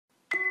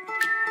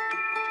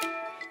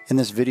In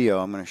this video,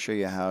 I'm going to show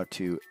you how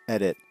to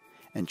edit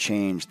and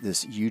change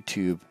this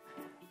YouTube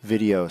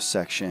video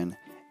section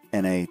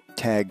in a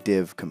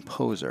tagDIV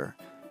composer.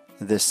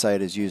 This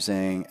site is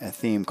using a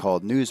theme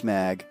called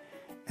Newsmag,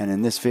 and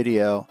in this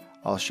video,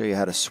 I'll show you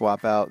how to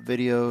swap out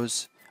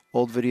videos,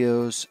 old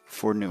videos,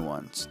 for new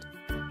ones.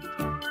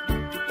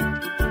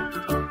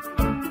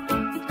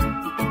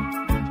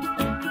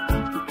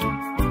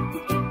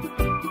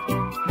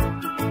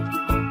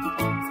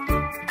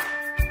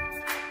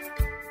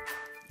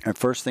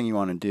 The first thing you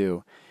want to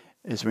do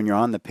is when you're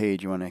on the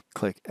page, you want to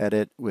click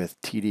Edit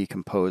with TD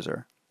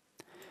Composer.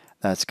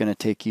 That's going to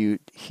take you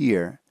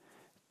here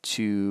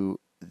to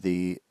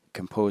the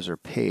Composer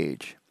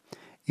page.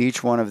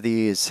 Each one of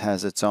these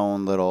has its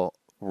own little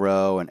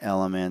row and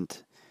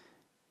element.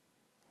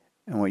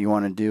 And what you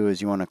want to do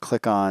is you want to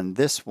click on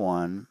this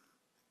one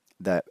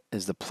that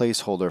is the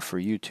placeholder for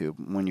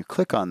YouTube. When you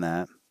click on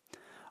that,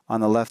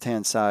 on the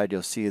left-hand side,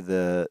 you'll see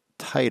the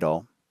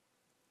title.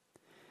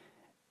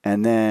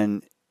 And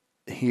then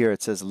here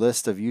it says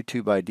list of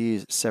YouTube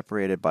IDs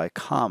separated by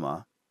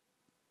comma,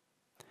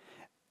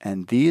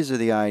 and these are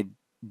the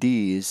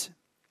IDs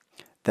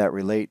that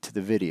relate to the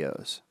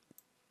videos.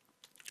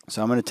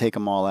 So I'm going to take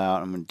them all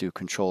out. I'm going to do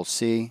Control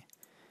C,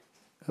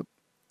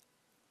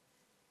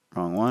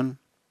 wrong one,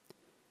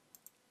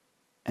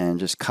 and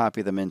just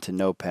copy them into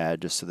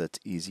Notepad just so that's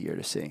easier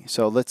to see.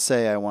 So let's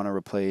say I want to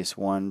replace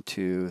 1,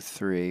 2,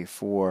 3,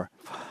 4,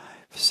 5,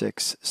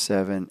 6,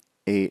 7,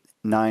 8,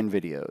 9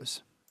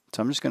 videos.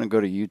 So I'm just going to go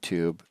to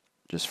YouTube,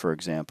 just for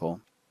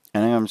example,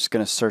 and I'm just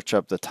going to search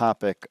up the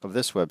topic of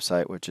this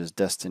website, which is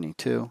Destiny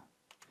 2,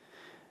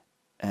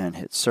 and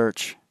hit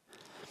search.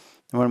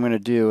 And what I'm going to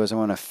do is I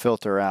want to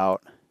filter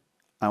out,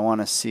 I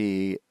want to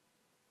see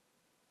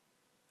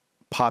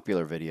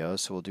popular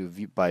videos, so we'll do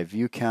by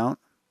view count,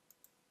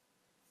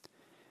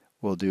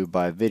 we'll do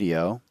by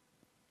video,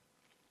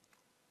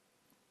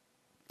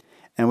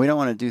 and we don't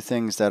want to do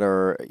things that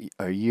are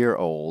a year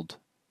old.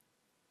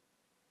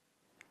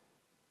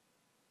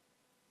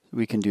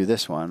 We can do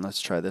this one.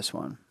 Let's try this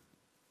one.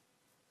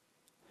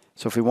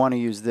 So if we want to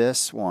use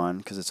this one,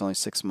 because it's only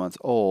 6 months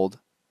old,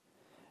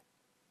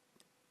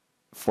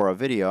 for a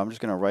video, I'm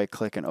just going to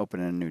right-click and open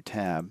in a new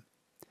tab.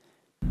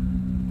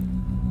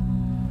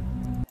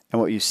 And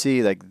what you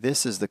see, like,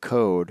 this is the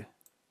code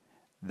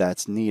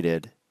that's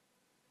needed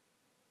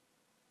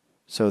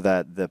so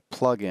that the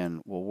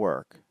plugin will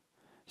work.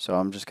 So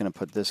I'm just going to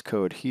put this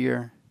code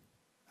here.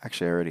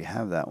 Actually, I already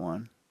have that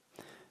one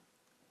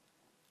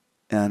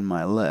on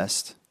my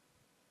list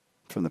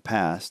from the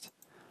past.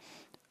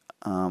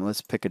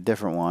 Let's pick a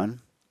different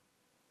one.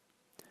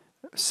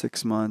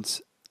 6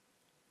 months.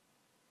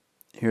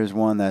 Here's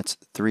one that's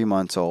 3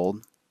 months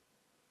old.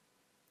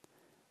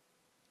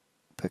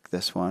 Pick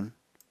this one.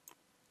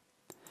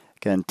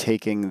 Again,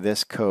 taking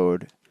this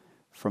code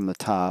from the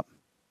top.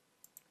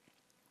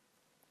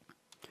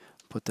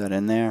 Put that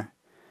in there.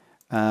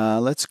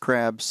 Let's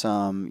grab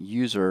some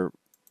user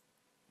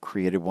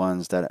created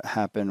ones that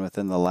happened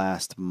within the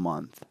last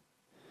month.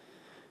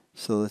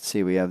 So let's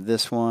see, we have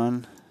this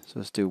one. So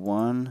let's do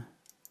 1,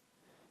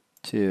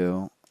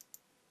 2,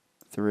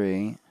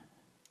 3,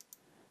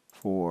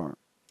 4,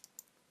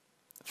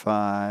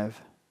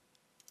 5,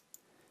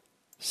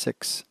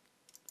 6,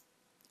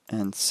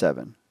 and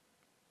 7.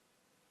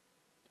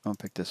 I'll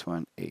pick this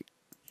one, 8.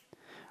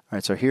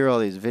 Alright, so here are all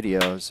these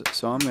videos.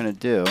 So I'm going to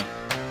do...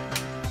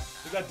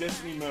 We got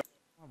Destiny mode.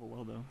 I have a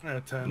well though. Yeah,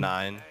 10.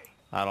 9.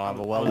 I don't have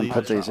a well. And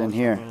put these in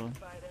here.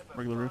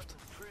 Regular Rift.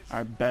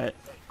 I bet.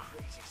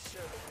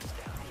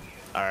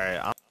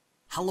 Alright.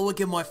 Hello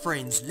again, my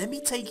friends. Let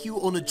me take you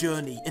on a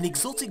journey, an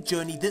exotic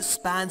journey that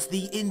spans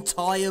the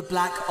entire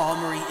Black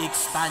Armory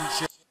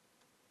expansion.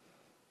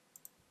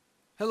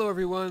 Hello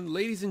everyone,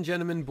 ladies and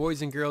gentlemen,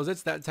 boys and girls,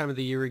 it's that time of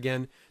the year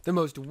again, the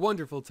most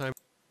wonderful time.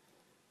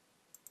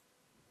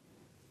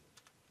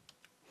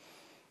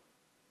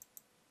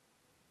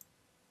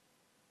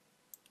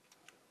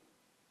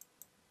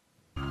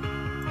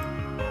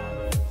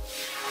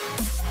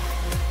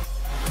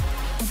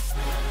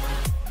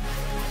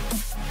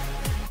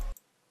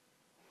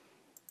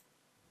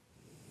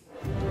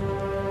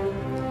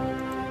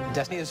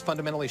 Destiny has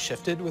fundamentally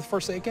shifted with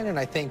Forsaken, and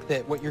I think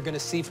that what you're going to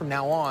see from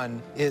now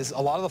on is a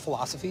lot of the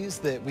philosophies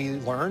that we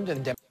learned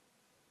and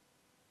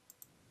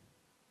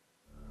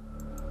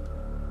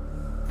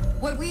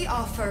What we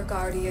offer,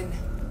 Guardian,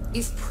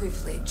 is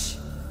privilege.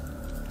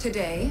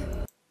 Today...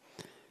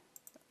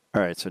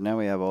 Alright, so now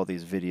we have all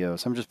these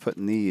videos. I'm just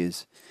putting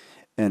these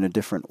in a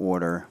different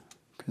order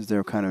because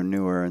they're kind of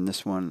newer, and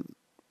this one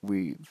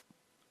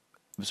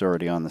was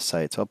already on the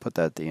site, so I'll put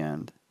that at the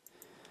end.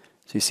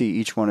 So you see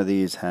each one of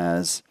these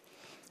has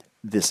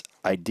this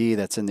ID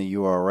that's in the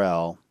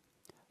URL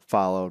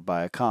followed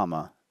by a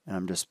comma, and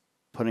I'm just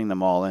putting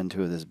them all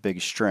into this big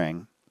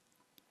string.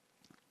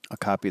 I'll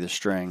copy the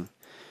string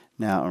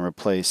now and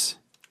replace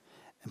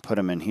and put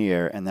them in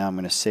here, and now I'm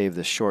going to save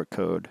the short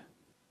code.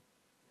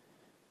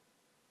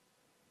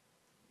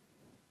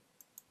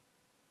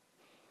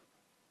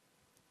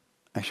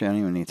 Actually, I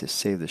don't even need to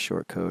save the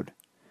short code.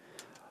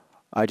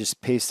 I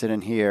just paste it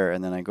in here,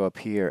 and then I go up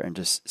here and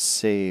just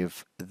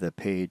save the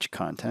page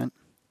content.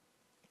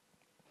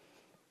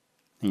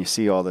 And you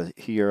see all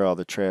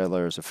the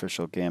trailers,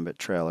 official Gambit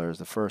trailers,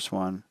 the first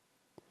one.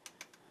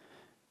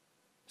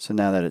 So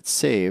now that it's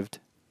saved,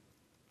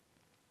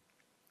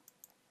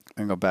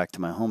 I'm going to go back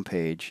to my home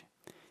page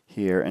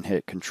here and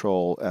hit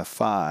Control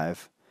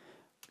F5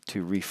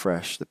 to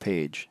refresh the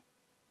page.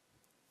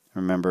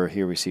 Remember,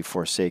 here we see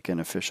Forsaken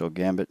official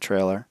Gambit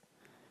trailer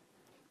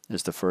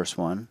is the first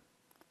one.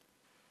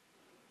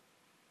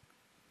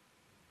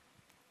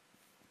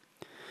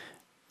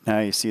 Now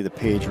you see the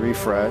page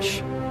refresh.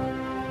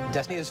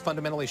 Destiny is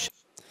fundamentally...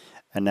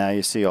 And now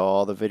you see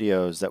all the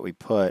videos that we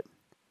put,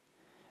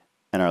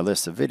 and our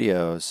list of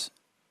videos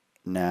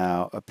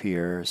now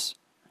appears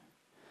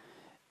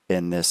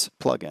in this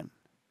plugin.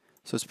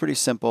 So it's pretty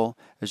simple.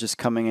 It's just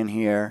coming in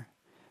here,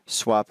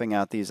 swapping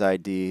out these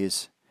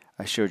IDs.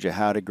 I showed you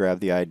how to grab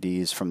the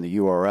IDs from the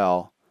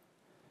URL.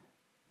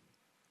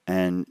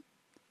 And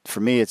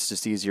for me, it's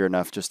just easier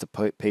enough just to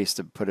paste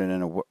it, put it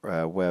in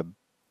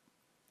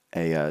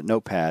a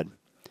notepad,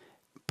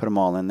 put them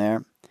all in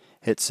there,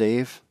 hit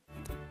save,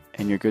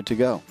 and you're good to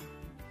go.